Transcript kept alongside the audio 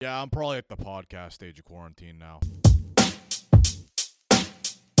Yeah, I'm probably at the podcast stage of quarantine now.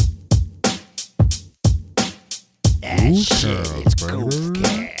 It's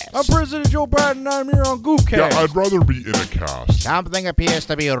Goofcast. I'm President Joe Biden and I'm here on Goofcast. Yeah, I'd rather be in a cast. Something appears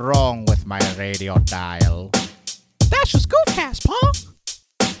to be wrong with my radio dial. That's just Goofcast, Pa.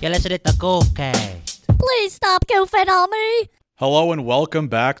 You're listening to Goofcast. Please stop goofing on me. Hello and welcome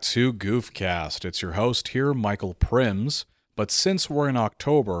back to Goofcast. It's your host here, Michael Prims. But since we're in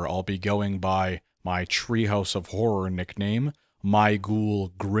October, I'll be going by my Treehouse of Horror nickname, My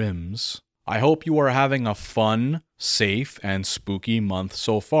Ghoul Grims. I hope you are having a fun, safe, and spooky month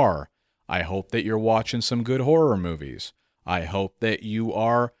so far. I hope that you're watching some good horror movies. I hope that you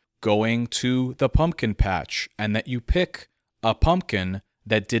are going to the pumpkin patch and that you pick a pumpkin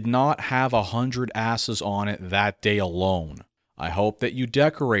that did not have 100 asses on it that day alone. I hope that you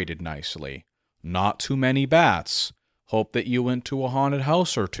decorated nicely. Not too many bats. Hope that you went to a haunted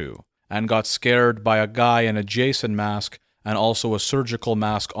house or two and got scared by a guy in a Jason mask and also a surgical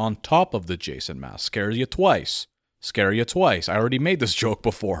mask on top of the Jason mask. Scare you twice. I already made this joke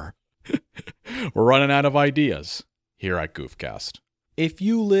before. We're running out of ideas here at Goofcast. If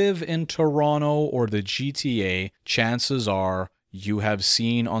you live in Toronto or the GTA, chances are you have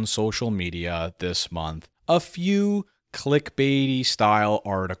seen on social media this month a few clickbaity style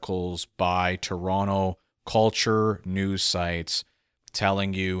articles by Toronto culture news sites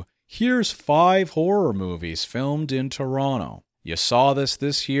telling you, here's 5 horror movies filmed in Toronto. You saw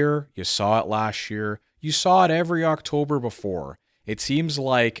this year, you saw it last year, you saw it every October before. It seems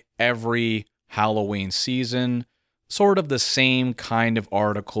like every Halloween season, sort of the same kind of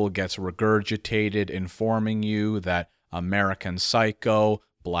article gets regurgitated informing you that American Psycho,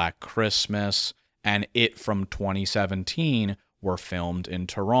 Black Christmas, and It from 2017 were filmed in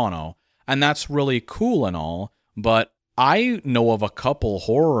Toronto. And that's really cool and all, but I know of a couple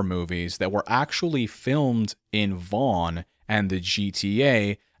horror movies that were actually filmed in Vaughan and the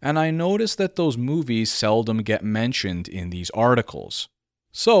GTA, and I noticed that those movies seldom get mentioned in these articles.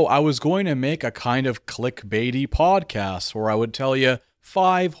 So I was going to make a kind of clickbaity podcast where I would tell you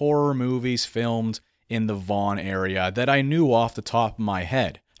 5 horror movies filmed in the Vaughan area that I knew off the top of my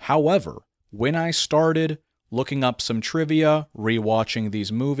head. However, when I started looking up some trivia, rewatching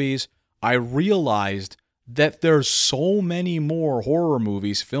these movies, I realized that there's so many more horror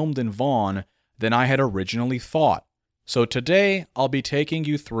movies filmed in Vaughan than I had originally thought. So today, I'll be taking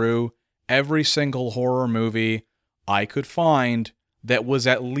you through every single horror movie I could find that was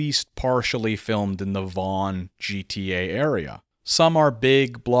at least partially filmed in the Vaughan GTA area. Some are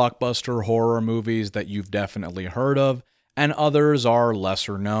big blockbuster horror movies that you've definitely heard of, and others are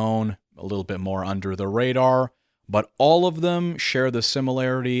lesser known, a little bit more under the radar, but all of them share the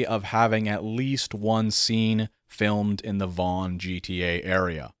similarity of having at least one scene filmed in the Vaughan GTA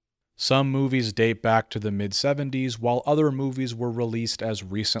area. Some movies date back to the mid-70s, while other movies were released as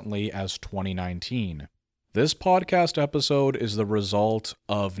recently as 2019. This podcast episode is the result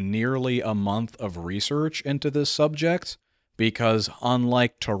of nearly a month of research into this subject, because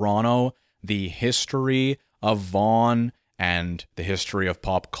unlike Toronto, the history of Vaughan and the history of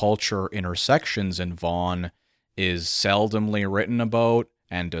pop culture intersections in Vaughan is seldomly written about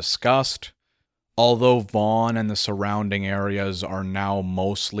and discussed. Although Vaughan and the surrounding areas are now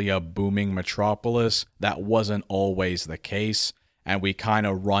mostly a booming metropolis, that wasn't always the case, and we kind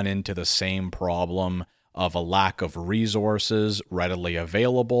of run into the same problem of a lack of resources readily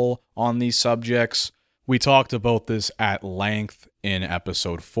available on these subjects. We talked about this at length in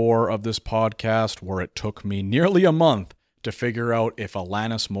episode 4 of this podcast, where it took me nearly a month to figure out if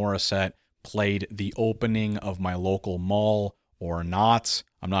Alanis Morissette played the opening of my local mall or not.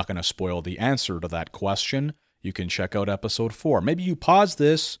 I'm not going to spoil the answer to that question. You can check out episode 4. Maybe you pause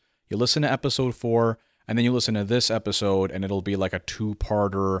this, you listen to episode 4, and then you listen to this episode, and it'll be like a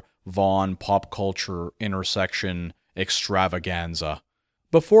 2-parter Vaughan pop culture intersection extravaganza.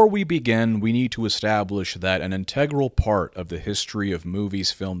 Before we begin, we need to establish that an integral part of the history of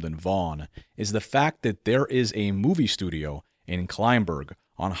movies filmed in Vaughan is the fact that there is a movie studio in Kleinburg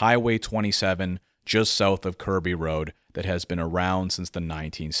on Highway 27, just south of Kirby Road, that has been around since the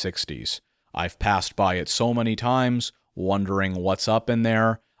 1960s. I've passed by it so many times, wondering what's up in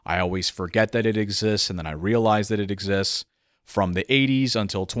there. I always forget that it exists, and then I realize that it exists. From the 80s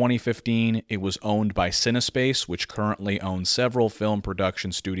until 2015, it was owned by Cinespace, which currently owns several film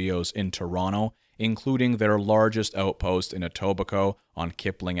production studios in Toronto, including their largest outpost in Etobicoke on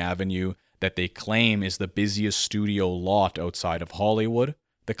Kipling Avenue that they claim is the busiest studio lot outside of Hollywood.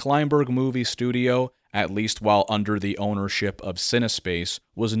 The Kleinburg Movie Studio, at least while under the ownership of Cinespace,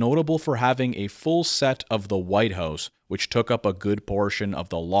 was notable for having a full set of The White House, which took up a good portion of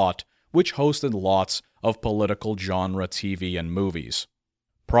the lot, which hosted lots of political genre TV and movies.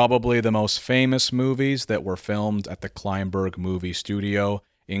 Probably the most famous movies that were filmed at the Kleinberg Movie Studio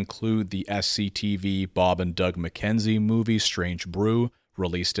include the SCTV Bob and Doug McKenzie movie Strange Brew,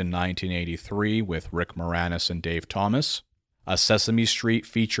 released in 1983 with Rick Moranis and Dave Thomas, a Sesame Street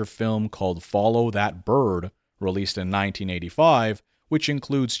feature film called Follow That Bird, released in 1985, which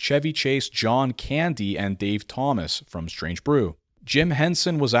includes Chevy Chase, John Candy, and Dave Thomas from Strange Brew. Jim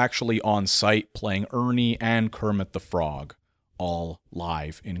Henson was actually on site playing Ernie and Kermit the Frog, all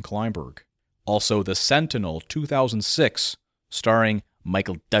live in Kleinberg. Also, The Sentinel, 2006, starring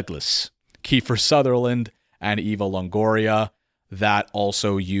Michael Douglas, Kiefer Sutherland, and Eva Longoria. That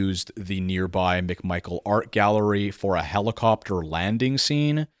also used the nearby McMichael Art Gallery for a helicopter landing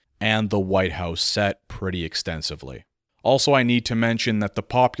scene and the White House set pretty extensively. Also, I need to mention that the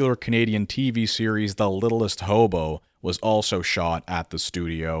popular Canadian TV series The Littlest Hobo was also shot at the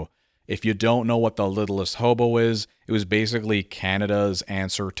studio. If you don't know what The Littlest Hobo is, it was basically Canada's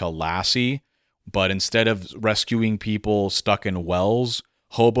answer to Lassie, but instead of rescuing people stuck in wells,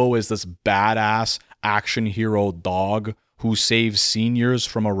 Hobo is this badass action hero dog who saves seniors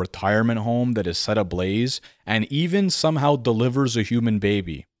from a retirement home that is set ablaze and even somehow delivers a human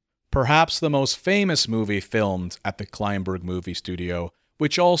baby. Perhaps the most famous movie filmed at the Kleinberg Movie Studio,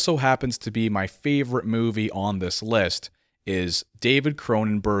 which also happens to be my favorite movie on this list, is David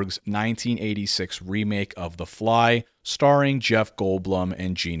Cronenberg's 1986 remake of The Fly, starring Jeff Goldblum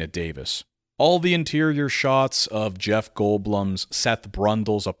and Geena Davis. All the interior shots of Jeff Goldblum's Seth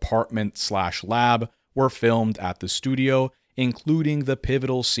Brundle's apartment/lab were filmed at the studio, including the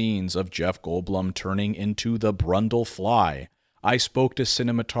pivotal scenes of Jeff Goldblum turning into the Brundle Fly. I spoke to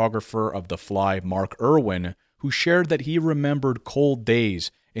cinematographer of The Fly, Mark Irwin, who shared that he remembered cold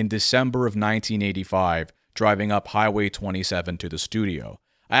days in December of 1985, driving up Highway 27 to the studio.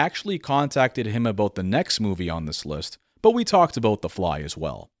 I actually contacted him about the next movie on this list, but we talked about The Fly as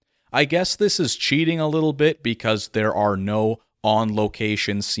well. I guess this is cheating a little bit because there are no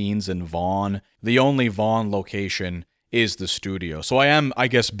on-location scenes in Vaughan. The only Vaughan location is the studio. So I am, I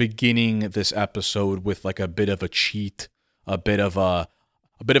guess, beginning this episode with like a bit of a cheat, a bit of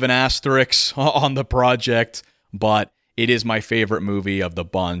an asterisk on the project, but it is my favorite movie of the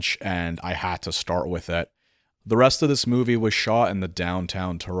bunch, and I had to start with it. The rest of this movie was shot in the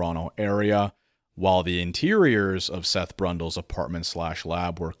downtown Toronto area, while the interiors of Seth Brundle's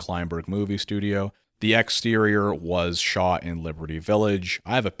apartment/lab were Kleinberg Movie Studio. The exterior was shot in Liberty Village.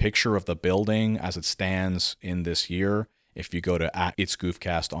 I have a picture of the building as it stands in this year if you go to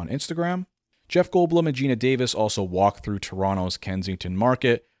 @itsgoofcast on Instagram. Jeff Goldblum and Geena Davis also walk through Toronto's Kensington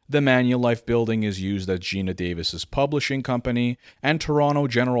Market. The Manulife building is used as Geena Davis's publishing company, and Toronto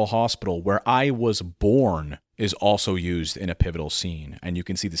General Hospital, where I was born, is also used in a pivotal scene, and you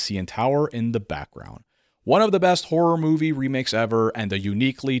can see the CN Tower in the background. One of the best horror movie remakes ever, and a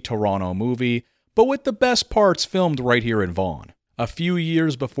uniquely Toronto movie, but with the best parts filmed right here in Vaughan. A few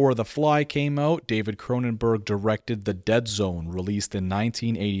years before The Fly came out, David Cronenberg directed The Dead Zone, released in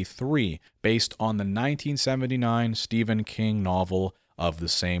 1983, based on the 1979 Stephen King novel of the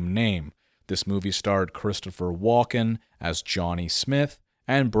same name. This movie starred Christopher Walken as Johnny Smith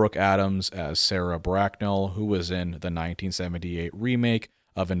and Brooke Adams as Sarah Bracknell, who was in the 1978 remake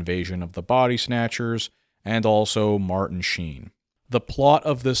of Invasion of the Body Snatchers, and also Martin Sheen. The plot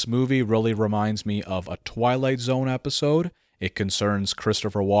of this movie really reminds me of a Twilight Zone episode. It concerns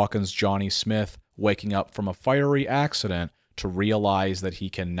Christopher Walken's Johnny Smith waking up from a fiery accident to realize that he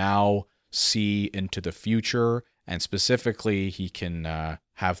can now see into the future, and specifically he can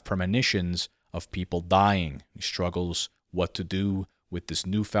have premonitions of people dying. He struggles what to do with this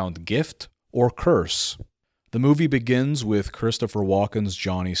newfound gift or curse. The movie begins with Christopher Walken's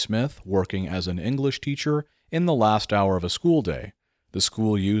Johnny Smith working as an English teacher in the last hour of a school day. The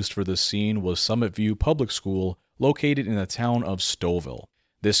school used for this scene was Summit View Public School, located in the town of Stouffville.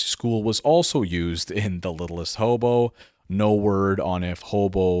 This school was also used in The Littlest Hobo. No word on if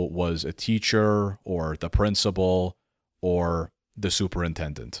Hobo was a teacher or the principal or the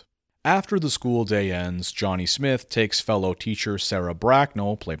superintendent. After the school day ends, Johnny Smith takes fellow teacher Sarah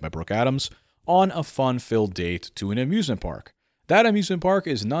Bracknell, played by Brooke Adams, on a fun-filled date to an amusement park. That amusement park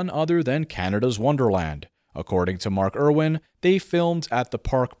is none other than Canada's Wonderland. According to Mark Irwin, they filmed at the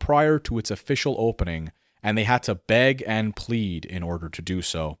park prior to its official opening, and they had to beg and plead in order to do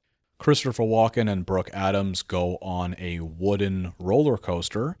so. Christopher Walken and Brooke Adams go on a wooden roller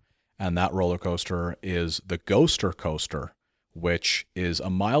coaster, and that roller coaster is the Ghoster Coaster, which is a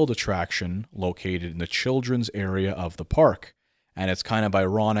mild attraction located in the children's area of the park. And it's kind of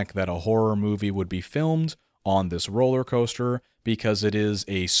ironic that a horror movie would be filmed on this roller coaster because it is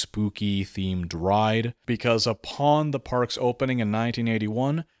a spooky themed ride. Because upon the park's opening in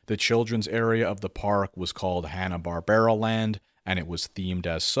 1981, the children's area of the park was called Hanna-Barbera Land, and it was themed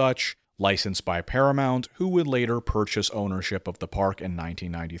as such, licensed by Paramount, who would later purchase ownership of the park in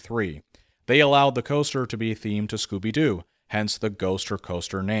 1993. They allowed the coaster to be themed to Scooby-Doo, hence the Ghoster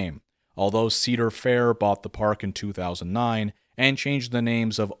Coaster name. Although Cedar Fair bought the park in 2009 and changed the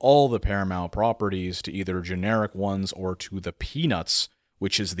names of all the Paramount properties to either generic ones or to the Peanuts,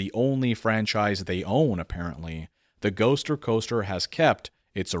 which is the only franchise they own apparently, the Ghoster Coaster has kept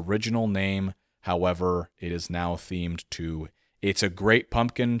its original name. However, it is now themed to It's a Great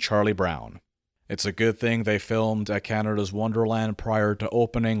Pumpkin, Charlie Brown. It's a good thing they filmed at Canada's Wonderland prior to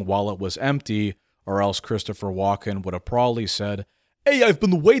opening while it was empty, or else Christopher Walken would have probably said, "Hey, I've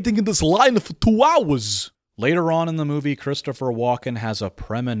been waiting in this line for 2 hours." Later on in the movie, Christopher Walken has a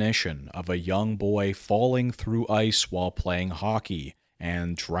premonition of a young boy falling through ice while playing hockey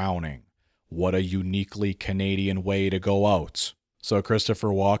and drowning. What a uniquely Canadian way to go out. So Christopher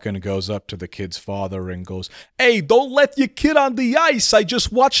Walken goes up to the kid's father and goes, "Hey, don't let your kid on the ice. I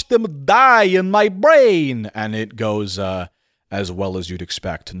just watched them die in my brain." And it goes as well as you'd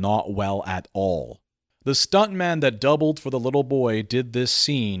expect. Not well at all. The stuntman that doubled for the little boy did this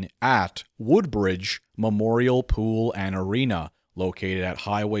scene at Woodbridge Memorial Pool and Arena, located at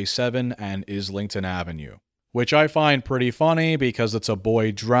Highway 7 and Islington Avenue. Which I find pretty funny because it's a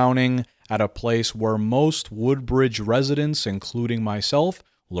boy drowning at a place where most Woodbridge residents, including myself,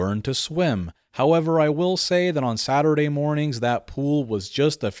 learn to swim. However, I will say that on Saturday mornings, that pool was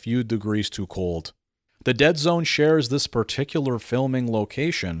just a few degrees too cold. The Dead Zone shares this particular filming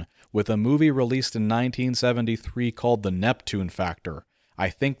location with a movie released in 1973 called The Neptune Factor. I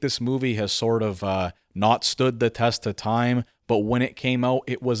think this movie has sort of not stood the test of time, but when it came out,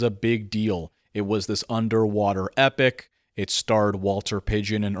 it was a big deal. It was this underwater epic. It starred Walter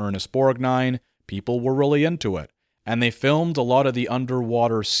Pidgeon and Ernest Borgnine. People were really into it. And they filmed a lot of the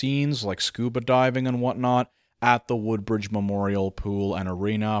underwater scenes, like scuba diving and whatnot, at the Woodbridge Memorial Pool and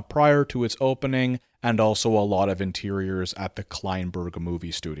Arena prior to its opening, and also a lot of interiors at the Kleinberg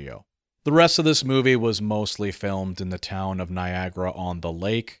Movie Studio. The rest of this movie was mostly filmed in the town of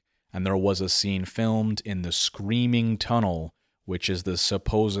Niagara-on-the-Lake, and there was a scene filmed in the Screaming Tunnel, which is the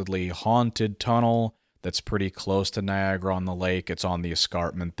supposedly haunted tunnel that's pretty close to Niagara-on-the-Lake. It's on the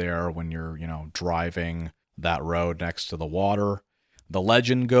escarpment there when you're, driving that road next to the water. The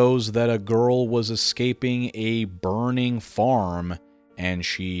legend goes that a girl was escaping a burning farm, and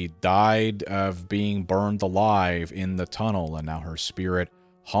she died of being burned alive in the tunnel, and now her spirit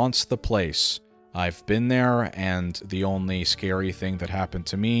haunts the place. I've been there, and the only scary thing that happened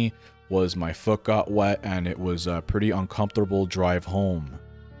to me was my foot got wet, and it was a pretty uncomfortable drive home.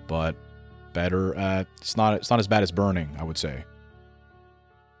 But it's not as bad as burning, I would say.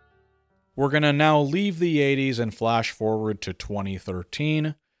 We're going to now leave the 80s and flash forward to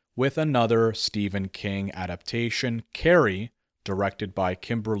 2013 with another Stephen King adaptation, Carrie, directed by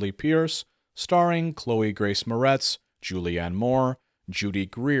Kimberly Peirce, starring Chloe Grace Moretz, Julianne Moore, Judy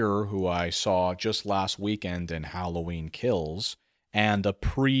Greer, who I saw just last weekend in Halloween Kills, and a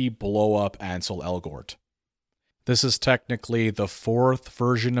pre-blow-up Ansel Elgort. This is technically the fourth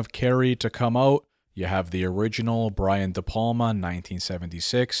version of Carrie to come out. You have the original Brian De Palma,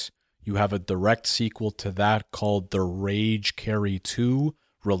 1976. You have a direct sequel to that called The Rage Carrie 2,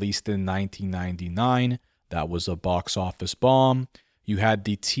 released in 1999. That was a box office bomb. You had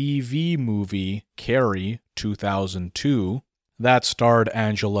the TV movie Carrie, 2002. That starred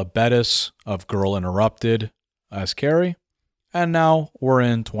Angela Bettis of Girl Interrupted as Carrie. And now we're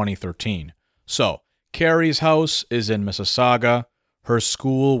in 2013. So, Carrie's house is in Mississauga. Her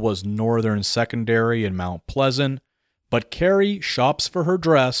school was Northern Secondary in Mount Pleasant. But Carrie shops for her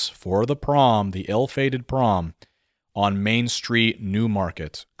dress for the prom, the ill-fated prom, on Main Street,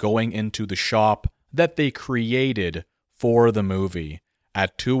 Newmarket, going into the shop that they created for the movie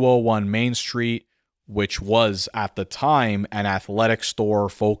at 201 Main Street, which was at the time an athletic store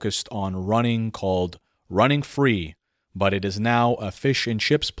focused on running called Running Free, but it is now a fish and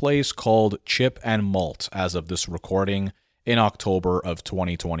chips place called Chip and Malt as of this recording in October of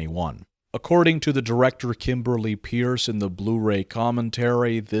 2021. According to the director Kimberly Peirce in the Blu-ray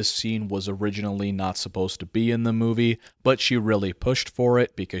commentary, this scene was originally not supposed to be in the movie, but she really pushed for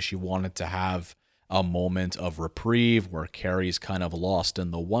it because she wanted to have a moment of reprieve where Carrie's kind of lost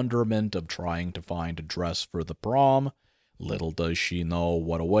in the wonderment of trying to find a dress for the prom. Little does she know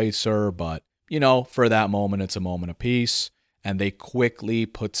what awaits her, but, for that moment, it's a moment of peace. And they quickly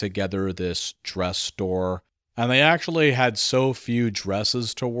put together this dress store. And they actually had so few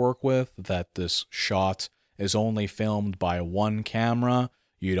dresses to work with that this shot is only filmed by one camera.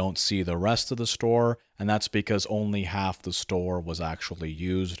 You don't see the rest of the store, and that's because only half the store was actually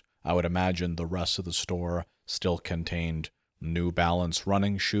used. I would imagine the rest of the store still contained New Balance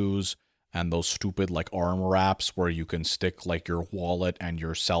running shoes and those stupid like arm wraps where you can stick like your wallet and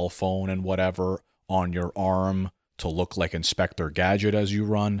your cell phone and whatever on your arm to look like Inspector Gadget as you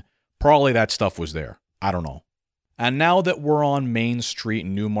run. Probably that stuff was there. I don't know. And now that we're on Main Street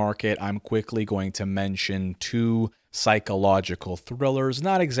Newmarket, I'm quickly going to mention two psychological thrillers.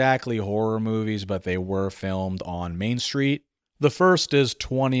 Not exactly horror movies, but they were filmed on Main Street. The first is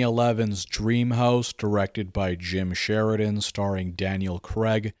 2011's Dream House, directed by Jim Sheridan, starring Daniel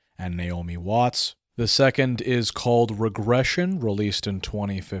Craig and Naomi Watts. The second is called Regression, released in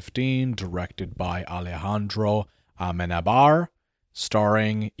 2015, directed by Alejandro Amenabar,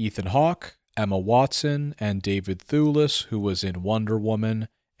 starring Ethan Hawke, Emma Watson, and David Thewlis, who was in Wonder Woman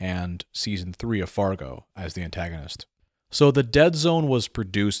and Season 3 of Fargo as the antagonist. So The Dead Zone was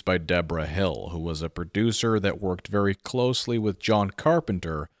produced by Deborah Hill, who was a producer that worked very closely with John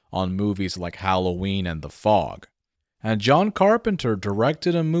Carpenter on movies like Halloween and The Fog. And John Carpenter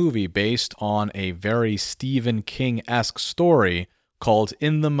directed a movie based on a very Stephen King-esque story called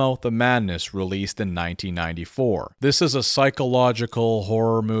In the Mouth of Madness, released in 1994. This is a psychological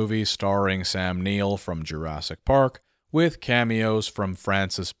horror movie starring Sam Neill from Jurassic Park, with cameos from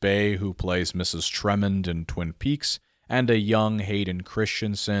Frances Bay, who plays Mrs. Tremond in Twin Peaks, and a young Hayden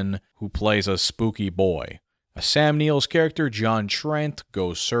Christensen, who plays a spooky boy. Sam Neill's character, John Trent,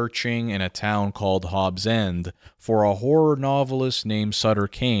 goes searching in a town called Hobbs End for a horror novelist named Sutter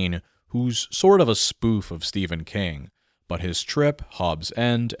Kane, who's sort of a spoof of Stephen King. But his trip, Hobbs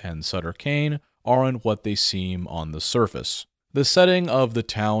End, and Sutter Kane aren't what they seem on the surface. The setting of the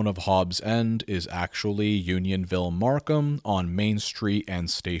town of Hobbs End is actually Unionville, Markham, on Main Street and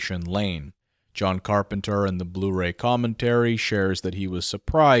Station Lane. John Carpenter in the Blu-ray commentary shares that he was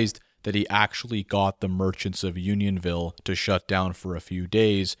surprised that he actually got the Merchants of Unionville to shut down for a few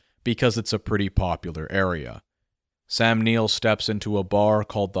days because it's a pretty popular area. Sam Neill steps into a bar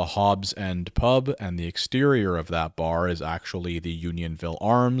called the Hobbs End Pub, and the exterior of that bar is actually the Unionville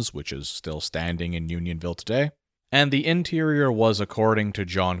Arms, which is still standing in Unionville today. And the interior was, according to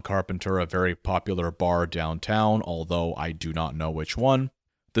John Carpenter, a very popular bar downtown, although I do not know which one.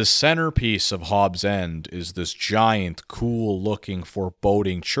 The centerpiece of Hobbs End is this giant, cool-looking,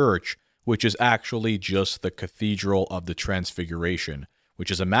 foreboding church, which is actually just the Cathedral of the Transfiguration, which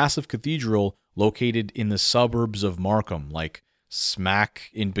is a massive cathedral located in the suburbs of Markham, like smack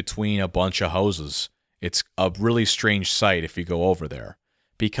in between a bunch of houses. It's a really strange sight if you go over there.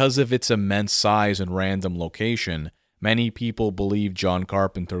 Because of its immense size and random location, many people believe John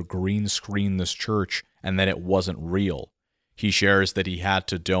Carpenter green-screened this church and that it wasn't real. He shares that he had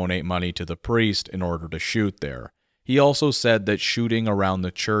to donate money to the priest in order to shoot there. He also said that shooting around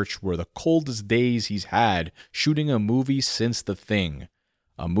the church were the coldest days he's had shooting a movie since The Thing,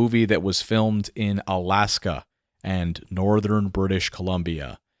 a movie that was filmed in Alaska and northern British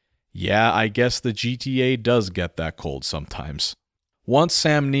Columbia. Yeah, I guess the GTA does get that cold sometimes. Once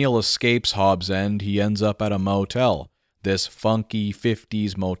Sam Neill escapes Hobbs End, he ends up at a motel. This funky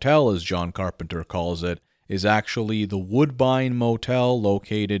 50s motel, as John Carpenter calls it, is actually the Woodbine Motel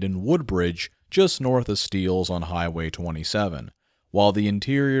located in Woodbridge, just north of Steeles on Highway 27. While the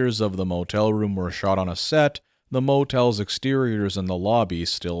interiors of the motel room were shot on a set, the motel's exteriors and the lobby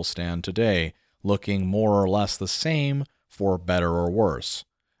still stand today, looking more or less the same, for better or worse.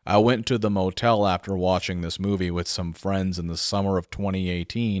 I went to the motel after watching this movie with some friends in the summer of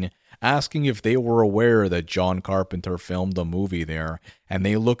 2018, asking if they were aware that John Carpenter filmed a movie there, and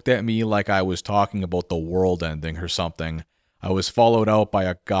they looked at me like I was talking about the world ending or something. I was followed out by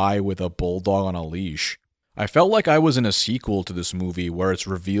a guy with a bulldog on a leash. I felt like I was in a sequel to this movie where it's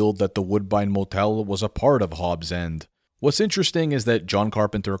revealed that the Woodbine Motel was a part of Hobbs End. What's interesting is that John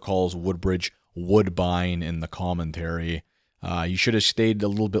Carpenter calls Woodbridge Woodbine in the commentary. You should have stayed a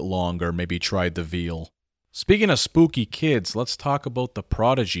little bit longer, maybe tried the veal. Speaking of spooky kids, let's talk about The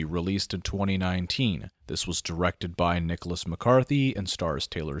Prodigy, released in 2019. This was directed by Nicholas McCarthy and stars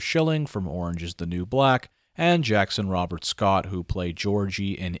Taylor Schilling from Orange is the New Black and Jackson Robert Scott, who played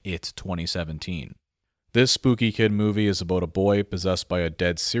Georgie in It 2017. This spooky kid movie is about a boy possessed by a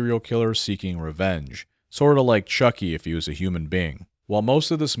dead serial killer seeking revenge, sort of like Chucky if he was a human being. While most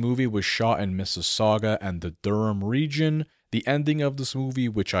of this movie was shot in Mississauga and the Durham region, the ending of this movie,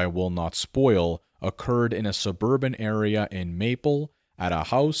 which I will not spoil, occurred in a suburban area in Maple at a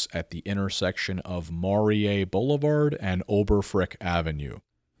house at the intersection of Maurier Boulevard and Oberfrick Avenue.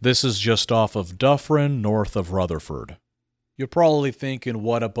 This is just off of Dufferin, north of Rutherford. You're probably thinking,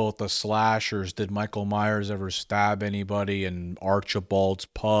 what about the slashers? Did Michael Myers ever stab anybody in Archibald's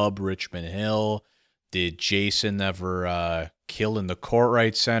Pub, Richmond Hill? Did Jason ever kill in the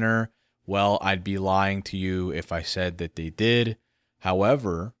Courtright Center? Well, I'd be lying to you if I said that they did.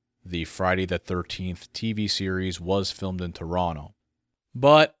 However, the Friday the 13th TV series was filmed in Toronto.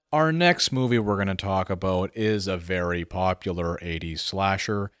 But our next movie we're going to talk about is a very popular 80s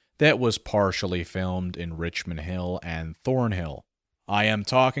slasher that was partially filmed in Richmond Hill and Thornhill. I am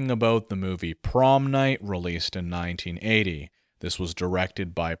talking about the movie Prom Night, released in 1980. This was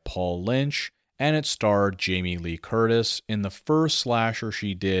directed by Paul Lynch, and it starred Jamie Lee Curtis in the first slasher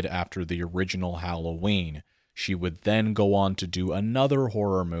she did after the original Halloween. She would then go on to do another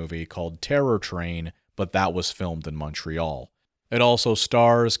horror movie called Terror Train, but that was filmed in Montreal. It also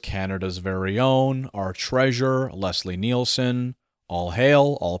stars Canada's very own, our treasure, Leslie Nielsen. All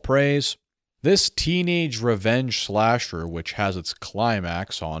hail, all praise. This teenage revenge slasher, which has its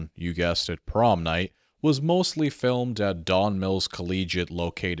climax on, you guessed it, Prom Night, was mostly filmed at Don Mills Collegiate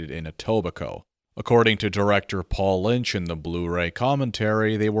located in Etobicoke. According to director Paul Lynch in the Blu-ray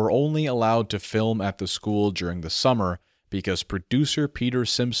commentary, they were only allowed to film at the school during the summer because producer Peter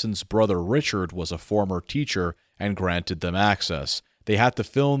Simpson's brother Richard was a former teacher and granted them access. They had to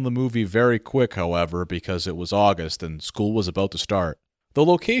film the movie very quick, however, because it was August and school was about to start. The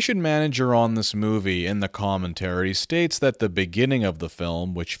location manager on this movie in the commentary states that the beginning of the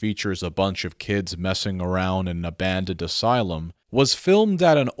film, which features a bunch of kids messing around in an abandoned asylum, was filmed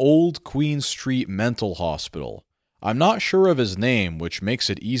at an old Queen Street mental hospital. I'm not sure of his name, which makes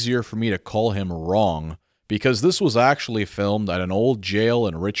it easier for me to call him wrong, because this was actually filmed at an old jail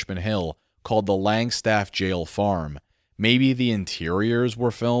in Richmond Hill called the Langstaff Jail Farm. Maybe the interiors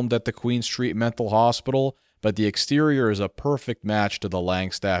were filmed at the Queen Street Mental Hospital, but the exterior is a perfect match to the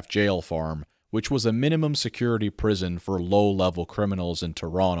Langstaff Jail Farm, which was a minimum security prison for low-level criminals in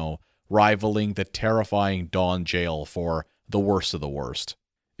Toronto, rivaling the terrifying Don Jail for the worst of the worst.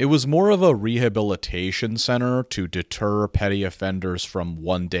 It was more of a rehabilitation center to deter petty offenders from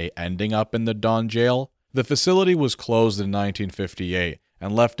one day ending up in the Don Jail. The facility was closed in 1958,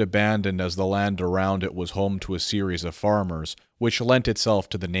 and left abandoned as the land around it was home to a series of farmers, which lent itself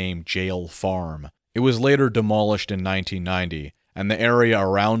to the name Jail Farm. It was later demolished in 1990, and the area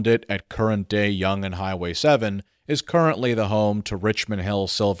around it at current-day Yonge and Highway 7 is currently the home to Richmond Hill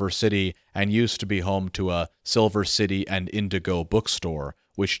Silver City and used to be home to a Silver City and Indigo bookstore,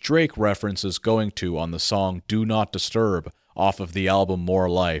 which Drake references going to on the song Do Not Disturb off of the album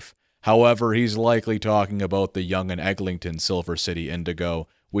More Life. However, he's likely talking about the Yonge and Eglinton Silver City Indigo,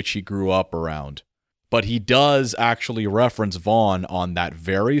 which he grew up around. But he does actually reference Vaughn on that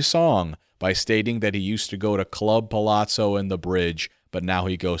very song by stating that he used to go to Club Palazzo in the Bridge, but now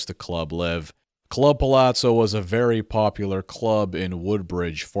he goes to Club Live. Club Palazzo was a very popular club in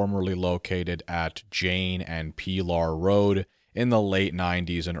Woodbridge, formerly located at Jane and Pilar Road in the late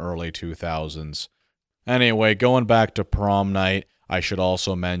 90s and early 2000s. Anyway, going back to Prom Night, I should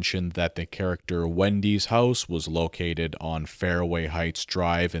also mention that the character Wendy's house was located on Fairway Heights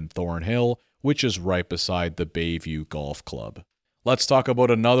Drive in Thornhill, which is right beside the Bayview Golf Club. Let's talk about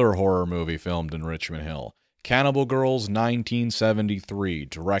another horror movie filmed in Richmond Hill. Cannibal Girls 1973,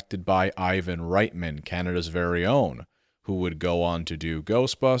 directed by Ivan Reitman, Canada's very own, who would go on to do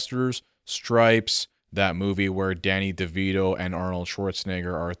Ghostbusters, Stripes, that movie where Danny DeVito and Arnold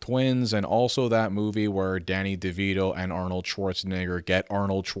Schwarzenegger are twins, and also that movie where Danny DeVito and Arnold Schwarzenegger get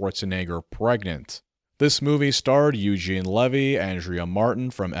Arnold Schwarzenegger pregnant. This movie starred Eugene Levy, Andrea Martin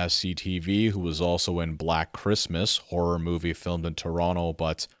from SCTV, who was also in Black Christmas, horror movie filmed in Toronto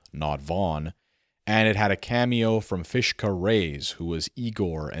but not Vaughan, and it had a cameo from Fishka Reyes, who was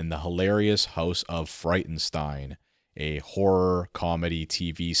Igor in the hilarious House of Frightenstein, a horror comedy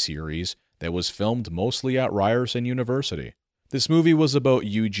TV series that was filmed mostly at Ryerson University. This movie was about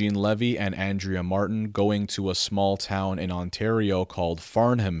Eugene Levy and Andrea Martin going to a small town in Ontario called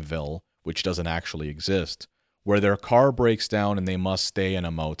Farnhamville, which doesn't actually exist, where their car breaks down and they must stay in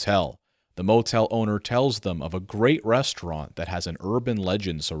a motel. The motel owner tells them of a great restaurant that has an urban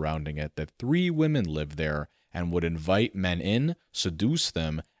legend surrounding it that 3 women live there and would invite men in, seduce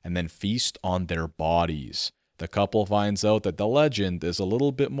them, and then feast on their bodies. The couple finds out that the legend is a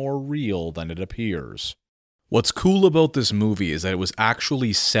little bit more real than it appears. What's cool about this movie is that it was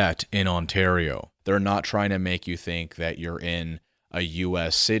actually set in Ontario. They're not trying to make you think that you're in a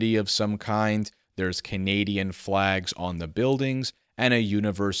US city of some kind. There's Canadian flags on the buildings and a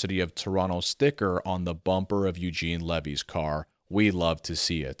University of Toronto sticker on the bumper of Eugene Levy's car. We love to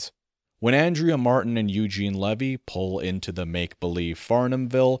see it. When Andrea Martin and Eugene Levy pull into the make-believe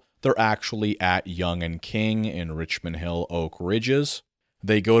Farnhamville, they're actually at Yonge and King in Richmond Hill, Oak Ridges.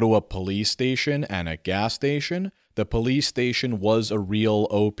 They go to a police station and a gas station. The police station was a real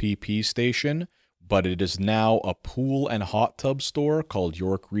OPP station, but it is now a pool and hot tub store called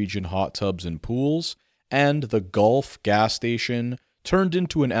York Region Hot Tubs and Pools. And the Gulf gas station turned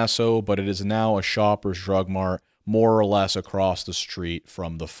into an Esso, but it is now a Shoppers Drug Mart more or less across the street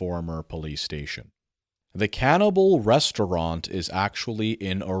from the former police station. The Cannibal Restaurant is actually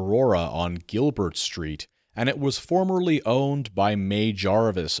in Aurora on Gilbert Street, and it was formerly owned by May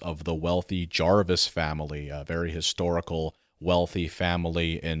Jarvis of the wealthy Jarvis family, a very historical, wealthy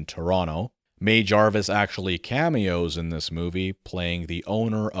family in Toronto. May Jarvis actually cameos in this movie, playing the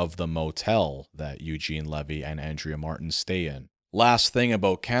owner of the motel that Eugene Levy and Andrea Martin stay in. Last thing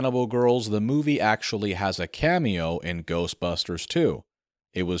about Cannibal Girls, the movie actually has a cameo in Ghostbusters 2.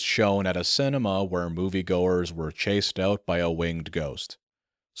 It was shown at a cinema where moviegoers were chased out by a winged ghost.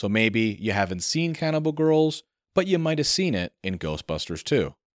 So maybe you haven't seen Cannibal Girls, but you might have seen it in Ghostbusters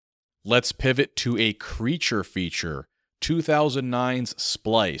 2. Let's pivot to a creature feature, 2009's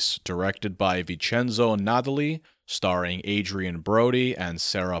Splice, directed by Vincenzo Natali, starring Adrian Brody and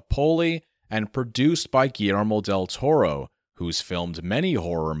Sarah Polley, and produced by Guillermo del Toro, who's filmed many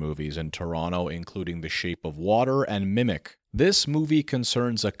horror movies in Toronto, including The Shape of Water and Mimic. This movie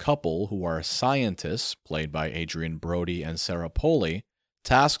concerns a couple who are scientists, played by Adrian Brody and Sarah Polley,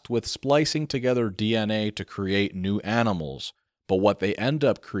 tasked with splicing together DNA to create new animals, but what they end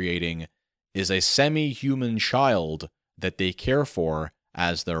up creating is a semi-human child that they care for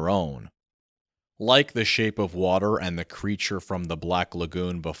as their own. Like The Shape of Water and The Creature from the Black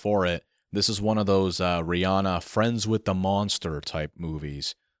Lagoon before it, this is one of those Rihanna Friends with the Monster type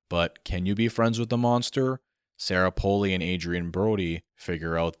movies. But can you be friends with the monster? Sarah Polley and Adrian Brody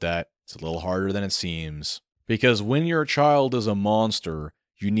figure out that it's a little harder than it seems. Because when your child is a monster,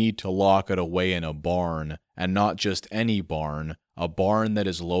 you need to lock it away in a barn, and not just any barn, a barn that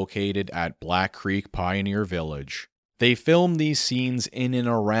is located at Black Creek Pioneer Village. They filmed these scenes in and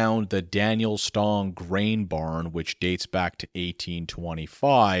around the Daniel Stong grain barn, which dates back to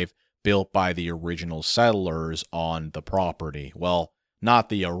 1825, built by the original settlers on the property. Well, not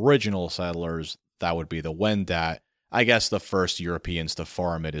the original settlers, that would be the Wendat. I guess the first Europeans to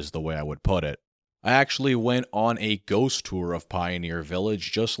farm it is the way I would put it. I actually went on a ghost tour of Pioneer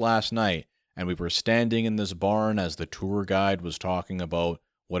Village just last night, and we were standing in this barn as the tour guide was talking about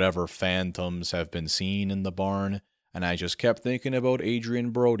whatever phantoms have been seen in the barn, and I just kept thinking about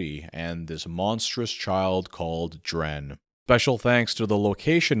Adrian Brody and this monstrous child called Dren. Special thanks to the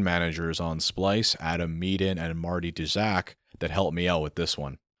location managers on Splice, Adam Meaden and Marty Duzak, that helped me out with this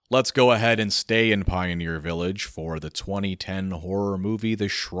one. Let's go ahead and stay in Pioneer Village for the 2010 horror movie The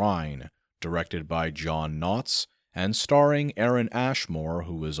Shrine, directed by John Knotts, and starring Aaron Ashmore,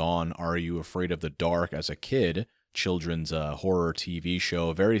 who was on Are You Afraid of the Dark as a kid, children's horror TV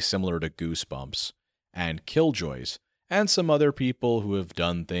show very similar to Goosebumps, and Killjoys, and some other people who have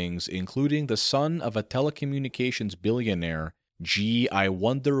done things, including the son of a telecommunications billionaire. Gee, I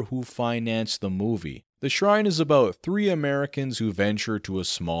wonder who financed the movie. The Shrine is about 3 Americans who venture to a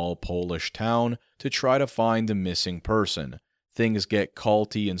small Polish town to try to find a missing person. Things get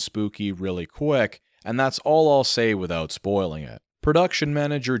culty and spooky really quick, and that's all I'll say without spoiling it. Production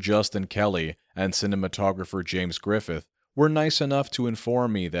manager Justin Kelly and cinematographer James Griffith were nice enough to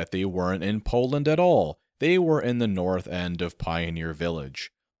inform me that they weren't in Poland at all. They were in the north end of Pioneer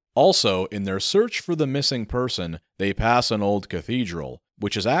Village. Also, in their search for the missing person, they pass an old cathedral,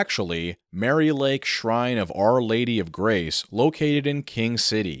 which is actually Mary Lake Shrine of Our Lady of Grace, located in King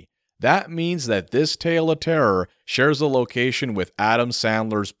City. That means that this tale of terror shares a location with Adam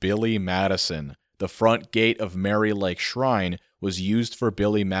Sandler's Billy Madison. The front gate of Mary Lake Shrine was used for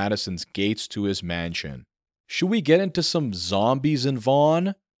Billy Madison's gates to his mansion. Should we get into some zombies in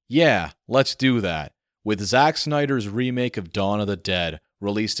Vaughan? Yeah, let's do that. With Zack Snyder's remake of Dawn of the Dead,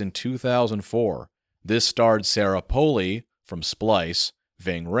 released in 2004. This starred Sarah Polley from Splice,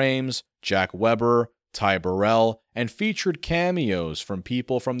 Ving Rhames, Jack Weber, Ty Burrell, and featured cameos from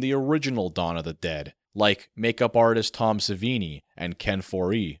people from the original Dawn of the Dead, like makeup artist Tom Savini and Ken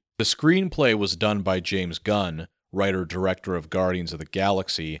Foree. The screenplay was done by James Gunn, writer-director of Guardians of the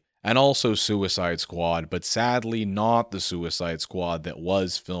Galaxy, and also Suicide Squad, but sadly not the Suicide Squad that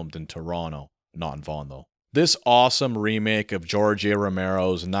was filmed in Toronto. Not in Vaughan, though. This awesome remake of George A.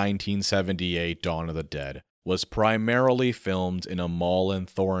 Romero's 1978 Dawn of the Dead was primarily filmed in a mall in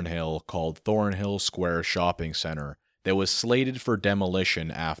Thornhill called Thornhill Square Shopping Center that was slated for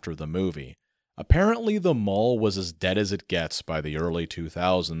demolition after the movie. Apparently, the mall was as dead as it gets by the early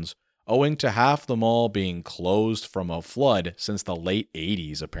 2000s, owing to half the mall being closed from a flood since the late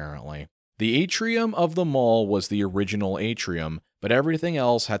 80s apparently. The atrium of the mall was the original atrium, but everything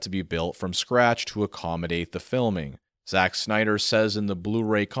else had to be built from scratch to accommodate the filming. Zack Snyder says in the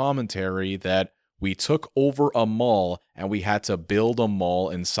Blu-ray commentary that we took over a mall and we had to build a mall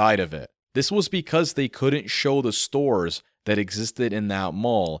inside of it. This was because they couldn't show the stores that existed in that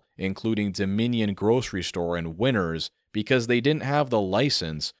mall, including Dominion Grocery Store and Winners, because they didn't have the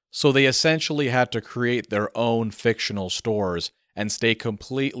license, so they essentially had to create their own fictional stores and stay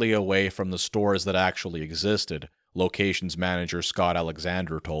completely away from the stores that actually existed, locations manager Scott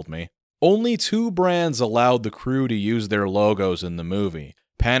Alexander told me. Only 2 brands allowed the crew to use their logos in the movie,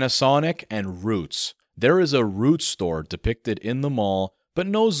 Panasonic and Roots. There is a Roots store depicted in the mall, but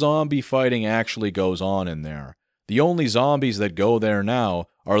no zombie fighting actually goes on in there. The only zombies that go there now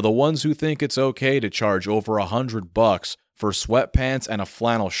are the ones who think it's okay to charge over $100 for sweatpants and a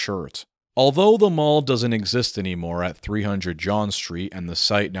flannel shirt. Although the mall doesn't exist anymore at 300 John Street and the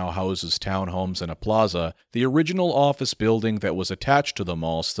site now houses townhomes and a plaza, the original office building that was attached to the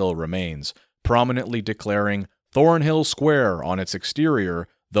mall still remains, prominently declaring Thornhill Square on its exterior,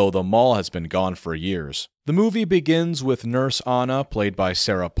 though the mall has been gone for years. The movie begins with Nurse Anna, played by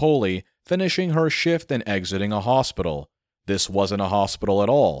Sarah Polley, finishing her shift and exiting a hospital. This wasn't a hospital at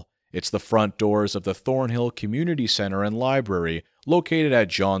all. It's the front doors of the Thornhill Community Center and Library, located at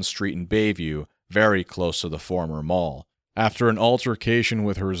John Street in Bayview, very close to the former mall. After an altercation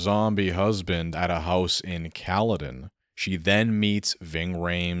with her zombie husband at a house in Caledon, she then meets Ving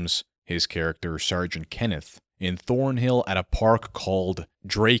Rhames, his character Sergeant Kenneth, in Thornhill at a park called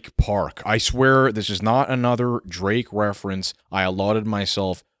Drake Park. I swear this is not another Drake reference. I allotted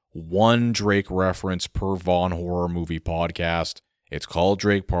myself 1 Drake reference per Vaughn Horror Movie podcast. It's called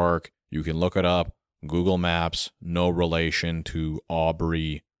Drake Park. You can look it up. Google Maps. No relation to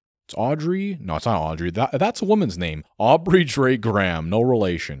Aubrey. It's Audrey? No, it's not Audrey. That's a woman's name. Aubrey Drake Graham. No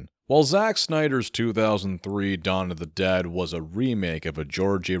relation. While Zack Snyder's 2003 Dawn of the Dead was a remake of a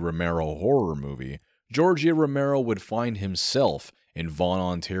George A. Romero horror movie, George A. Romero would find himself in Vaughan,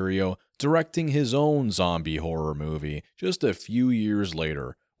 Ontario, directing his own zombie horror movie just a few years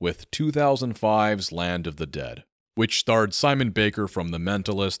later, with 2005's Land of the Dead, which starred Simon Baker from The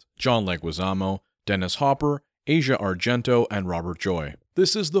Mentalist, John Leguizamo, Dennis Hopper, Asia Argento, and Robert Joy.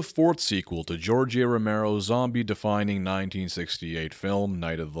 This is the 4th sequel to George A. Romero's zombie-defining 1968 film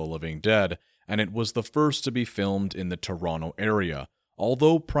Night of the Living Dead, and it was the first to be filmed in the Toronto area,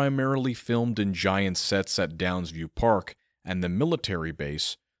 although primarily filmed in giant sets at Downsview Park and the military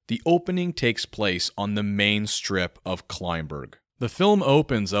base. The opening takes place on the main strip of Kleinburg. The film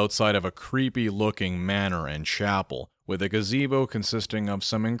opens outside of a creepy-looking manor and chapel, with a gazebo consisting of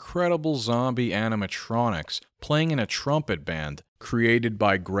some incredible zombie animatronics playing in a trumpet band created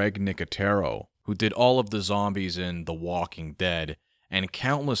by Greg Nicotero, who did all of the zombies in The Walking Dead, and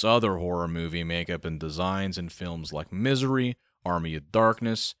countless other horror movie makeup and designs in films like Misery, Army of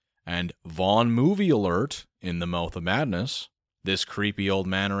Darkness, and Vaughn Movie Alert in The Mouth of Madness. This creepy old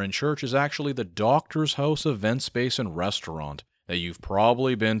manor and church is actually the Doctor's House event space and restaurant that you've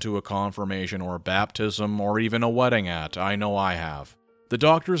probably been to a confirmation or a baptism or even a wedding at. I know I have. The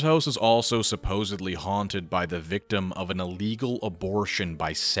Doctor's House is also supposedly haunted by the victim of an illegal abortion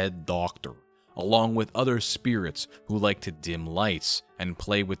by said doctor, along with other spirits who like to dim lights and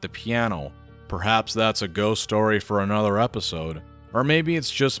play with the piano. Perhaps that's a ghost story for another episode. Or maybe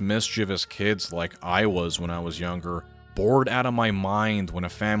it's just mischievous kids like I was when I was younger, bored out of my mind when a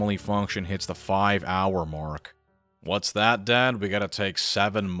family function hits the 5-hour mark. What's that, Dad? We gotta take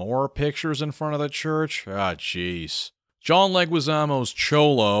 7 more pictures in front of the church? Ah, jeez. John Leguizamo's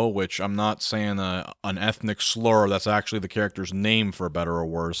Cholo, which I'm not saying an ethnic slur, that's actually the character's name for better or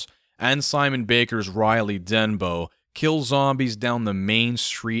worse, and Simon Baker's Riley Denbo kill zombies down the main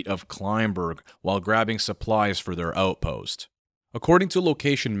street of Kleinburg while grabbing supplies for their outpost. According to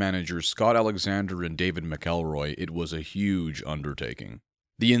location managers Scott Alexander and David McElroy, it was a huge undertaking.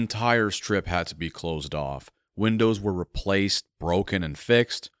 The entire strip had to be closed off. Windows were replaced, broken, and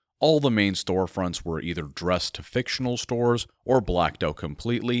fixed. All the main storefronts were either dressed to fictional stores or blacked out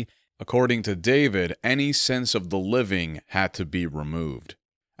completely. According to David, any sense of the living had to be removed.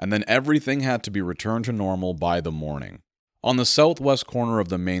 And then everything had to be returned to normal by the morning. On the southwest corner of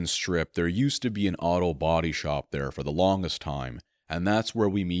the main strip, there used to be an auto body shop there for the longest time, and that's where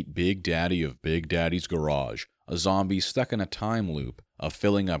we meet Big Daddy of Big Daddy's Garage, a zombie stuck in a time loop of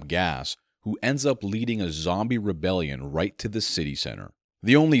filling up gas, who ends up leading a zombie rebellion right to the city center.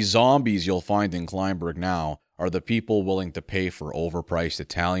 The only zombies you'll find in Kleinburg now are the people willing to pay for overpriced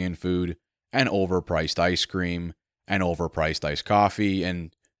Italian food, and overpriced ice cream, and overpriced iced coffee,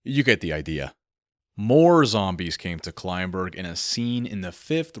 and You get the idea. More zombies came to Kleinburg in a scene in the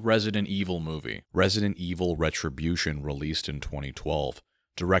fifth Resident Evil movie, Resident Evil Retribution, released in 2012,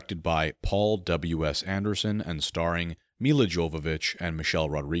 directed by Paul W.S. Anderson and starring Mila Jovovich and Michelle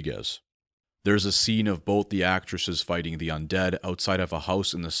Rodriguez. There's a scene of both the actresses fighting the undead outside of a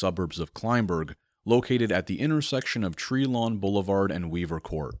house in the suburbs of Kleinburg, located at the intersection of Tree Lawn Boulevard and Weaver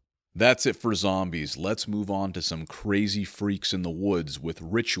Court. That's it for zombies. Let's move on to some crazy freaks in the woods with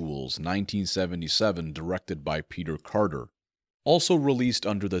Rituals, 1977, directed by Peter Carter. Also released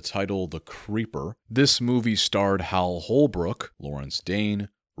under the title The Creeper, this movie starred Hal Holbrook, Lawrence Dane,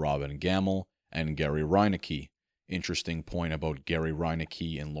 Robin Gamble, and Gary Reineke. Interesting point about Gary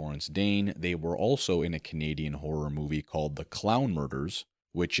Reineke and Lawrence Dane, they were also in a Canadian horror movie called The Clown Murders,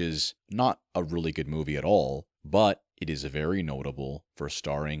 which is not a really good movie at all, but it is very notable for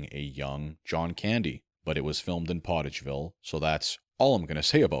starring a young John Candy. But it was filmed in Pottageville, so that's all I'm going to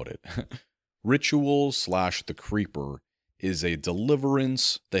say about it. Rituals / The Creeper is a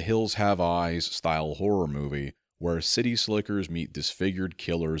Deliverance, The Hills Have Eyes style horror movie where city slickers meet disfigured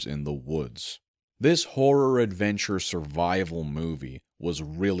killers in the woods. This horror adventure survival movie was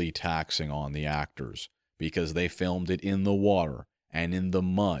really taxing on the actors because they filmed it in the water and in the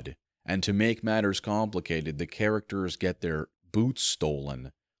mud. And to make matters complicated, the characters get their boots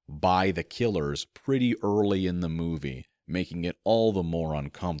stolen by the killers pretty early in the movie, making it all the more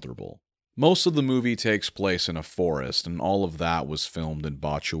uncomfortable. Most of the movie takes place in a forest, and all of that was filmed in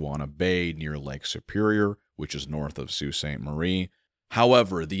Botchawana Bay near Lake Superior, which is north of Sault Ste. Marie.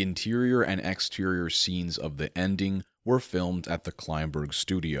 However, the interior and exterior scenes of the ending were filmed at the Kleinburg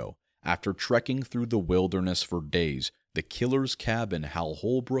studio. After trekking through the wilderness for days, the killer's cabin Hal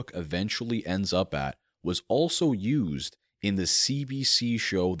Holbrook eventually ends up at was also used in the CBC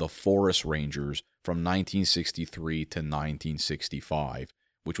show The Forest Rangers from 1963 to 1965,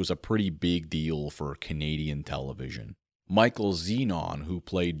 which was a pretty big deal for Canadian television. Michael Zenon, who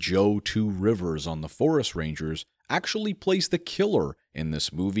played Joe Two Rivers on The Forest Rangers, actually plays the killer in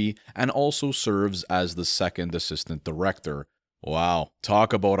this movie and also serves as the second assistant director. Wow,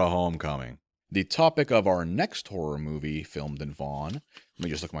 talk about a homecoming. The topic of our next horror movie filmed in Vaughan. Let me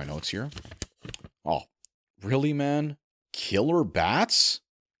just look at my notes here. Oh, really, man? Killer bats?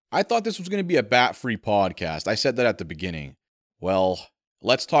 I thought this was going to be a bat-free podcast. I said that at the beginning. Well,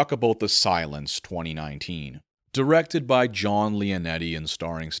 let's talk about The Silence 2019. Directed by John Leonetti and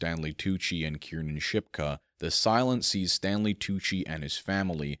starring Stanley Tucci and Kiernan Shipka, The Silence sees Stanley Tucci and his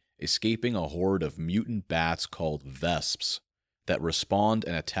family escaping a horde of mutant bats called Vesps that respond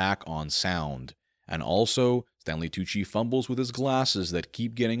and attack on sound. And also, Stanley Tucci fumbles with his glasses that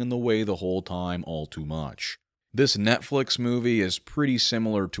keep getting in the way the whole time all too much. This Netflix movie is pretty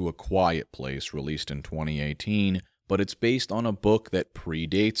similar to A Quiet Place, released in 2018, but it's based on a book that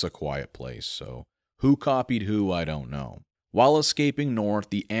predates A Quiet Place, so who copied who, I don't know. While escaping north,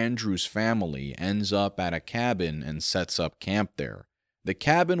 the Andrews family ends up at a cabin and sets up camp there. The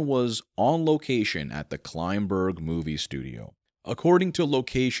cabin was on location at the Kleinburg movie studio. According to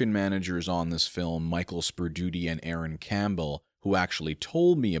location managers on this film, Michael Sperduti and Aaron Campbell, who actually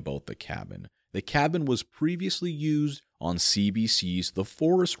told me about the cabin was previously used on CBC's The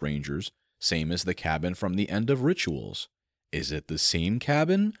Forest Rangers, same as the cabin from the end of Rituals. Is it the same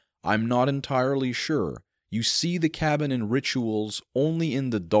cabin? I'm not entirely sure. You see the cabin in Rituals only in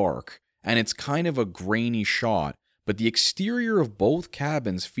the dark, and it's kind of a grainy shot, but the exterior of both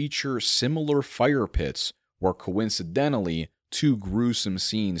cabins feature similar fire pits, where coincidentally, two gruesome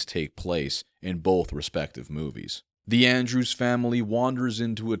scenes take place in both respective movies. The Andrews family wanders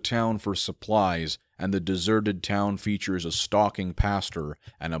into a town for supplies, and the deserted town features a stalking pastor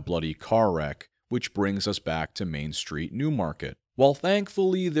and a bloody car wreck, which brings us back to Main Street, Newmarket. While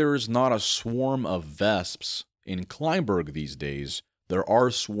thankfully there is not a swarm of Vesps in Kleinburg these days, there are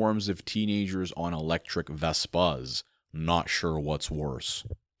swarms of teenagers on electric Vespas. Not sure what's worse.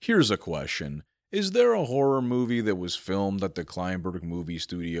 Here's a question. Is there a horror movie that was filmed at the Kleinburg movie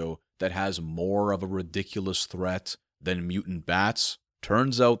studio that has more of a ridiculous threat than mutant bats?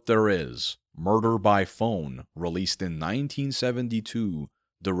 Turns out there is. Murder by Phone, released in 1972,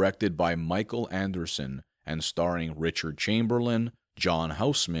 directed by Michael Anderson and starring Richard Chamberlain, John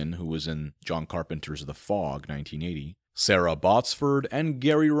Houseman, who was in John Carpenter's The Fog, 1980, Sarah Botsford, and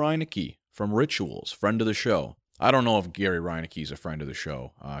Gary Reineke from Rituals, friend of the show. I don't know if Gary Reineke is a friend of the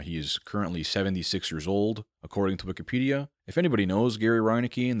show. He is currently 76 years old, according to Wikipedia. If anybody knows Gary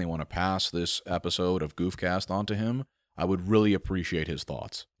Reineke and they want to pass this episode of Goofcast on to him, I would really appreciate his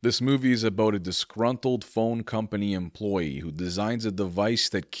thoughts. This movie is about a disgruntled phone company employee who designs a device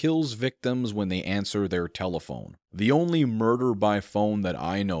that kills victims when they answer their telephone. The only murder by phone that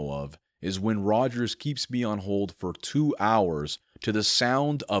I know of is when Rogers keeps me on hold for 2 hours to the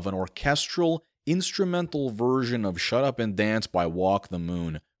sound of an orchestral, instrumental version of Shut Up and Dance by Walk the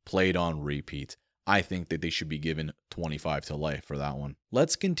Moon played on repeat. I think that they should be given 25 to life for that one.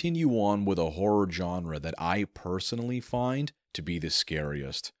 Let's continue on with a horror genre that I personally find to be the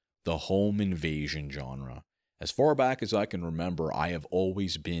scariest, the home invasion genre. As far back as I can remember, I have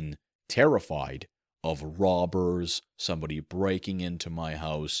always been terrified of robbers, somebody breaking into my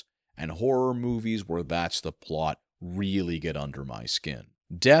house, and horror movies where that's the plot really get under my skin.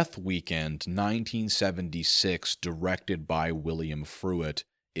 Death Weekend 1976, directed by William Fruet,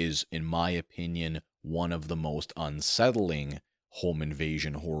 is, in my opinion, one of the most unsettling home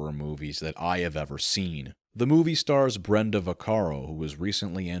invasion horror movies that I have ever seen. The movie stars Brenda Vaccaro, who was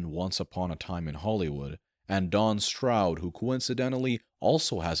recently in Once Upon a Time in Hollywood, and Dawn Stroud, who coincidentally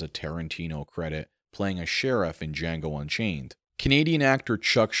also has a Tarantino credit, playing a sheriff in Django Unchained. Canadian actor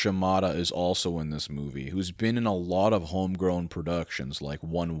Chuck Shimada is also in this movie, who's been in a lot of homegrown productions like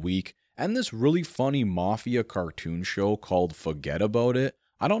 1 Week, and this really funny mafia cartoon show called Forget About It.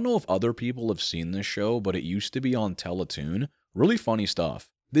 I don't know if other people have seen this show, but it used to be on Teletoon. Really funny stuff.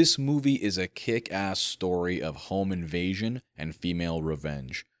 This movie is a kick-ass story of home invasion and female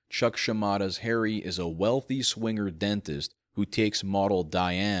revenge. Chuck Shimada's Harry is a wealthy swinger dentist who takes model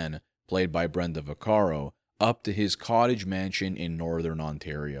Diane, played by Brenda Vaccaro, up to his cottage mansion in northern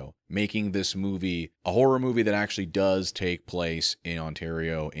Ontario, making this movie a horror movie that actually does take place in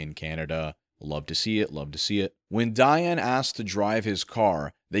Ontario, in Canada. Love to see it, love to see it. When Diane asks to drive his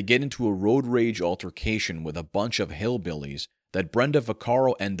car, they get into a road rage altercation with a bunch of hillbillies that Brenda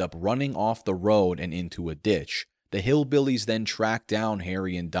Vaccaro end up running off the road and into a ditch. The hillbillies then track down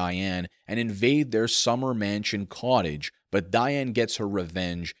Harry and Diane and invade their summer mansion cottage, but Diane gets her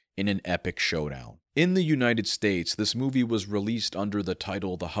revenge in an epic showdown. In the United States, this movie was released under the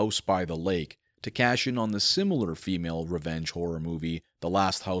title The House by the Lake to cash in on the similar female revenge horror movie The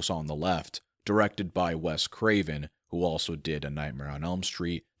Last House on the Left, directed by Wes Craven, who also did A Nightmare on Elm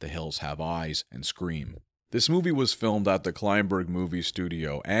Street, The Hills Have Eyes, and Scream. This movie was filmed at the Kleinberg Movie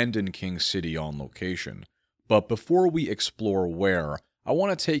Studio and in King City on location. But before we explore where, I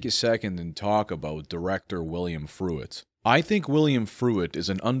want to take a second and talk about director William Fruet. I think William Fruet is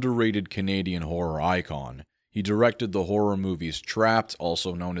an underrated Canadian horror icon. He directed the horror movies Trapped,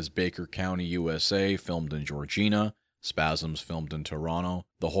 also known as Baker County, USA, filmed in Georgina, Spasms, filmed in Toronto,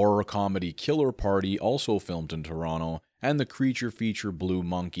 the horror comedy Killer Party, also filmed in Toronto, and the creature feature Blue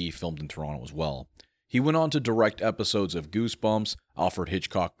Monkey, filmed in Toronto as well. He went on to direct episodes of Goosebumps, Alfred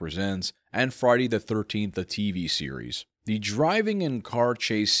Hitchcock Presents, and Friday the 13th, the TV series. The driving and car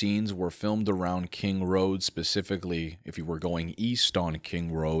chase scenes were filmed around King Road, specifically if you were going east on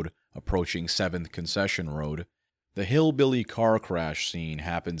King Road, approaching 7th Concession Road. The hillbilly car crash scene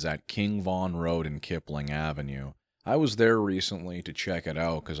happens at King Vaughan Road and Kipling Avenue. I was there recently to check it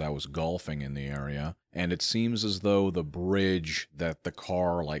out because I was golfing in the area, and it seems as though the bridge that the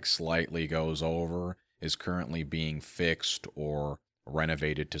car slightly goes over is currently being fixed or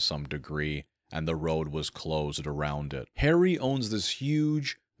renovated to some degree, and the road was closed around it. Harry owns this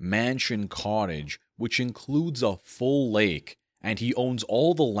huge mansion cottage, which includes a full lake, and he owns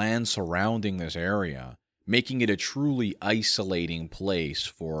all the land surrounding this area, making it a truly isolating place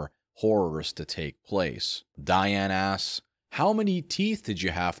for horrors to take place. Diane asks, "How many teeth did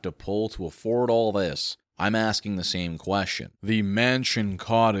you have to pull to afford all this?" I'm asking the same question. The mansion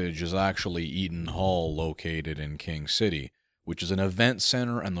cottage is actually Eaton Hall, located in King City, which is an event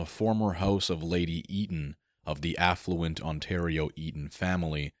center and the former house of Lady Eaton of the affluent Ontario Eaton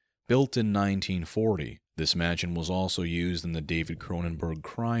family, built in 1940. This mansion was also used in the David Cronenberg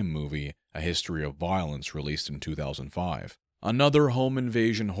crime movie, A History of Violence, released in 2005. Another home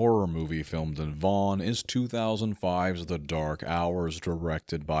invasion horror movie filmed in Vaughan is 2005's The Dark Hours,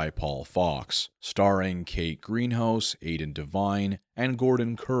 directed by Paul Fox, starring Kate Greenhouse, Aidan Devine, and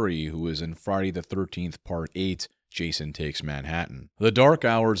Gordon Curry, who is in Friday the 13th Part 8, Jason Takes Manhattan. The Dark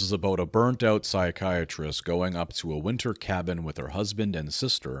Hours is about a burnt-out psychiatrist going up to a winter cabin with her husband and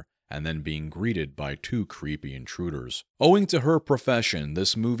sister, and then being greeted by two creepy intruders. Owing to her profession,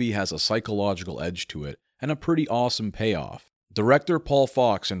 this movie has a psychological edge to it and a pretty awesome payoff. Director Paul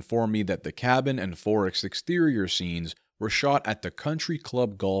Fox informed me that the cabin and forest exterior scenes were shot at the Country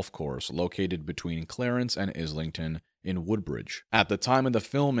Club Golf Course located between Clarence and Islington in Woodbridge. At the time of the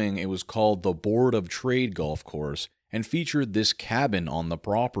filming, it was called the Board of Trade Golf Course and featured this cabin on the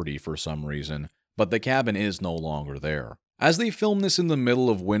property for some reason, but the cabin is no longer there. As they filmed this in the middle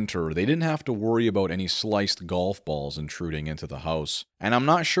of winter, they didn't have to worry about any sliced golf balls intruding into the house, and I'm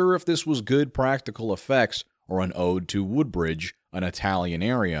not sure if this was good practical effects or an ode to Woodbridge, an Italian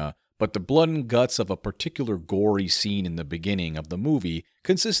area, but the blood and guts of a particular gory scene in the beginning of the movie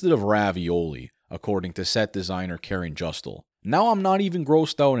consisted of ravioli, according to set designer Karen Justel. Now I'm not even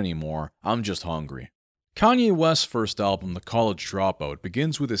grossed out anymore, I'm just hungry. Kanye West's first album, The College Dropout,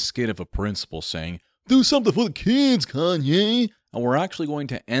 begins with a skit of a principal saying, "Do something for the kids, Kanye!" And we're actually going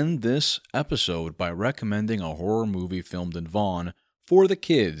to end this episode by recommending a horror movie filmed in Vaughan for the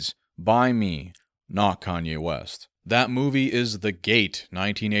kids by me, not Kanye West. That movie is The Gate,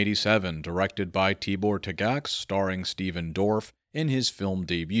 1987, directed by Tibor Tagax, starring Stephen Dorff in his film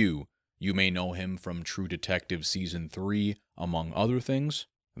debut. You may know him from True Detective Season 3, among other things.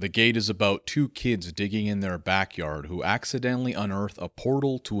 The Gate is about two kids digging in their backyard who accidentally unearth a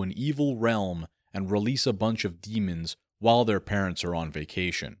portal to an evil realm and release a bunch of demons while their parents are on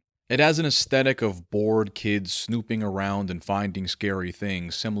vacation. It has an aesthetic of bored kids snooping around and finding scary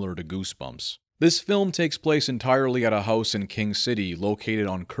things similar to Goosebumps. This film takes place entirely at a house in King City located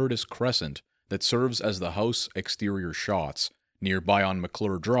on Curtis Crescent that serves as the house exterior shots. Nearby on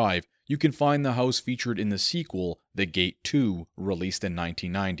McClure Drive, you can find the house featured in the sequel, The Gate 2, released in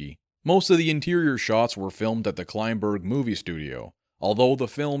 1990. Most of the interior shots were filmed at the Kleinberg Movie Studio. Although the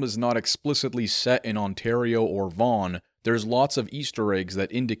film is not explicitly set in Ontario or Vaughan, there's lots of Easter eggs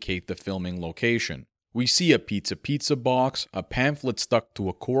that indicate the filming location. We see a pizza box, a pamphlet stuck to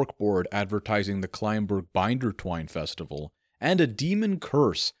a corkboard advertising the Kleinberg Binder Twine Festival, and a demon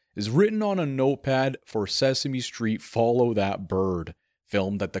curse is written on a notepad for Sesame Street Follow That Bird,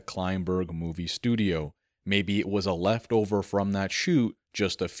 filmed at the Kleinberg Movie Studio. Maybe it was a leftover from that shoot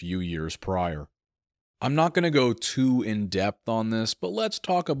just a few years prior. I'm not going to go too in-depth on this, but let's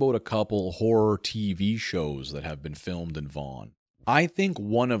talk about a couple horror TV shows that have been filmed in Vaughan. I think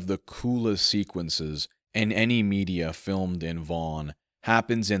one of the coolest sequences in any media filmed in Vaughan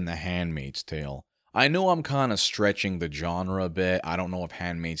happens in The Handmaid's Tale. I know I'm kind of stretching the genre a bit. I don't know if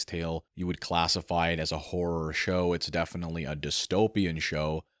Handmaid's Tale you would classify it as a horror show. It's definitely a dystopian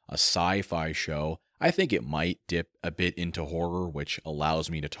show, a sci-fi show. I think it might dip a bit into horror, which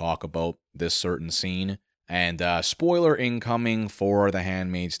allows me to talk about this certain scene. And spoiler incoming for The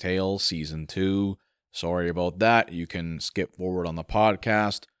Handmaid's Tale Season 2. Sorry about that. You can skip forward on the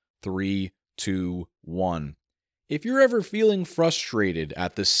podcast. 3, 2, 1. If you're ever feeling frustrated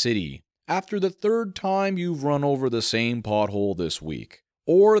at the city after the third time you've run over the same pothole this week,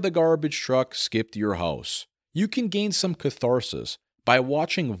 or the garbage truck skipped your house, you can gain some catharsis by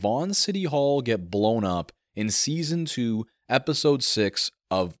watching Vaughan City Hall get blown up in Season 2, Episode 6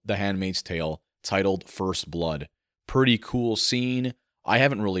 of The Handmaid's Tale, titled First Blood. Pretty cool scene. I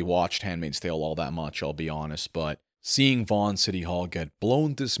haven't really watched Handmaid's Tale all that much, I'll be honest, but seeing Vaughan City Hall get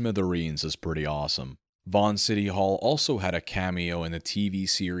blown to smithereens is pretty awesome. Vaughan City Hall also had a cameo in the TV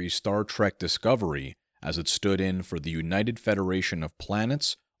series Star Trek Discovery, as it stood in for the United Federation of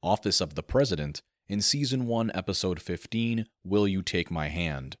Planets, Office of the President, in Season 1, Episode 15, Will You Take My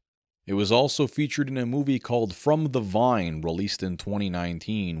Hand? It was also featured in a movie called From the Vine, released in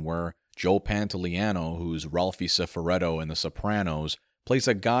 2019, where Joe Pantoliano, who's Ralphie Cifaretto in The Sopranos, plays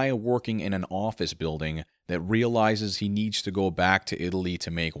a guy working in an office building that realizes he needs to go back to Italy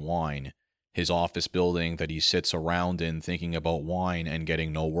to make wine. His office building that he sits around in thinking about wine and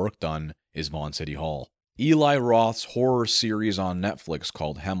getting no work done is Vaughan City Hall. Eli Roth's horror series on Netflix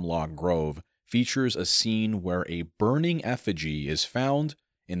called Hemlock Grove features a scene where a burning effigy is found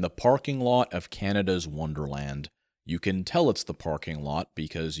in the parking lot of Canada's Wonderland. You can tell it's the parking lot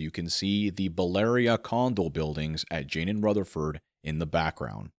because you can see the Bellaria condo buildings at Jane and Rutherford in the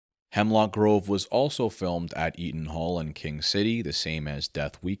background. Hemlock Grove was also filmed at Eaton Hall in King City, the same as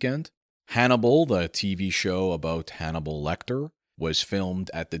Death Weekend. Hannibal, the TV show about Hannibal Lecter, was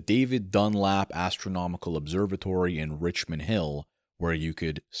filmed at the David Dunlap Astronomical Observatory in Richmond Hill, where you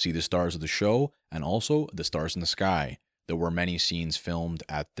could see the stars of the show and also the stars in the sky. There were many scenes filmed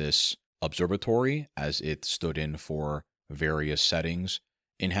at this observatory as it stood in for various settings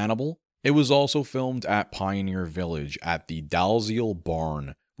in Hannibal. It was also filmed at Pioneer Village at the Dalziel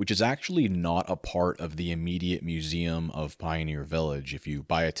Barn, which is actually not a part of the immediate museum of Pioneer Village. If you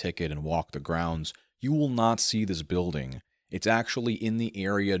buy a ticket and walk the grounds, you will not see this building. It's actually in the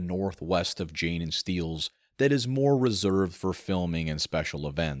area northwest of Jane and Steele's that is more reserved for filming and special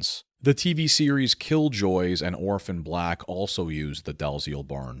events. The TV series Killjoys and Orphan Black also used the Dalziel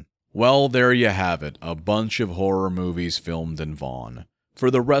Barn. Well, there you have it, a bunch of horror movies filmed in Vaughan. For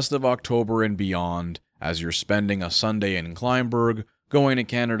the rest of October and beyond, as you're spending a Sunday in Kleinberg, going to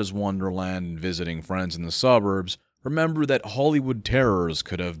Canada's Wonderland and visiting friends in the suburbs, remember that Hollywood Terrors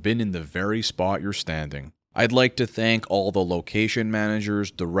could have been in the very spot you're standing. I'd like to thank all the location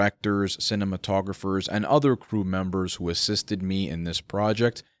managers, directors, cinematographers, and other crew members who assisted me in this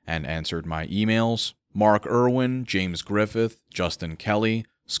project and answered my emails. Mark Irwin, James Griffith, Justin Kelly,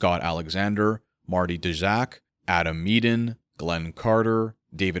 Scott Alexander, Marty Dezak, Adam Meaden, Glenn Carter,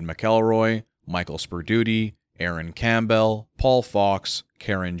 David McElroy, Michael Sperduti, Aaron Campbell, Paul Fox,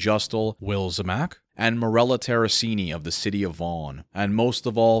 Karen Justel, Will Zemak, and Morella Terracini of the city of Vaughan. And most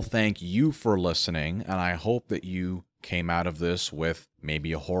of all, thank you for listening, and I hope that you came out of this with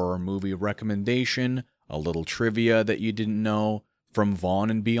maybe a horror movie recommendation, a little trivia that you didn't know from Vaughan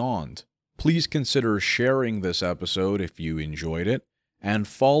and beyond. Please consider sharing this episode if you enjoyed it, and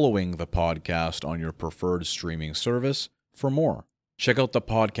following the podcast on your preferred streaming service for more. Check out the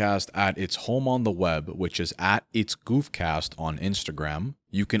podcast at its home on the web, which is at It's Goofcast on Instagram.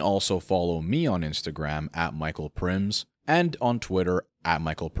 You can also follow me on Instagram at Michael Prims, and on Twitter at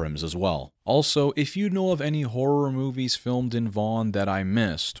Michael Prims as well. Also, if you know of any horror movies filmed in Vaughan that I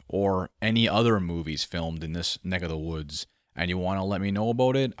missed, or any other movies filmed in this neck of the woods, and you want to let me know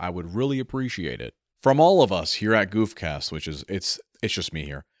about it, I would really appreciate it. From all of us here at Goofcast, which is, it's just me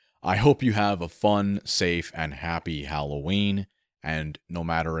here, I hope you have a fun, safe, and happy Halloween. And no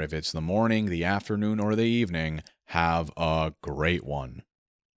matter if it's the morning, the afternoon, or the evening, have a great one.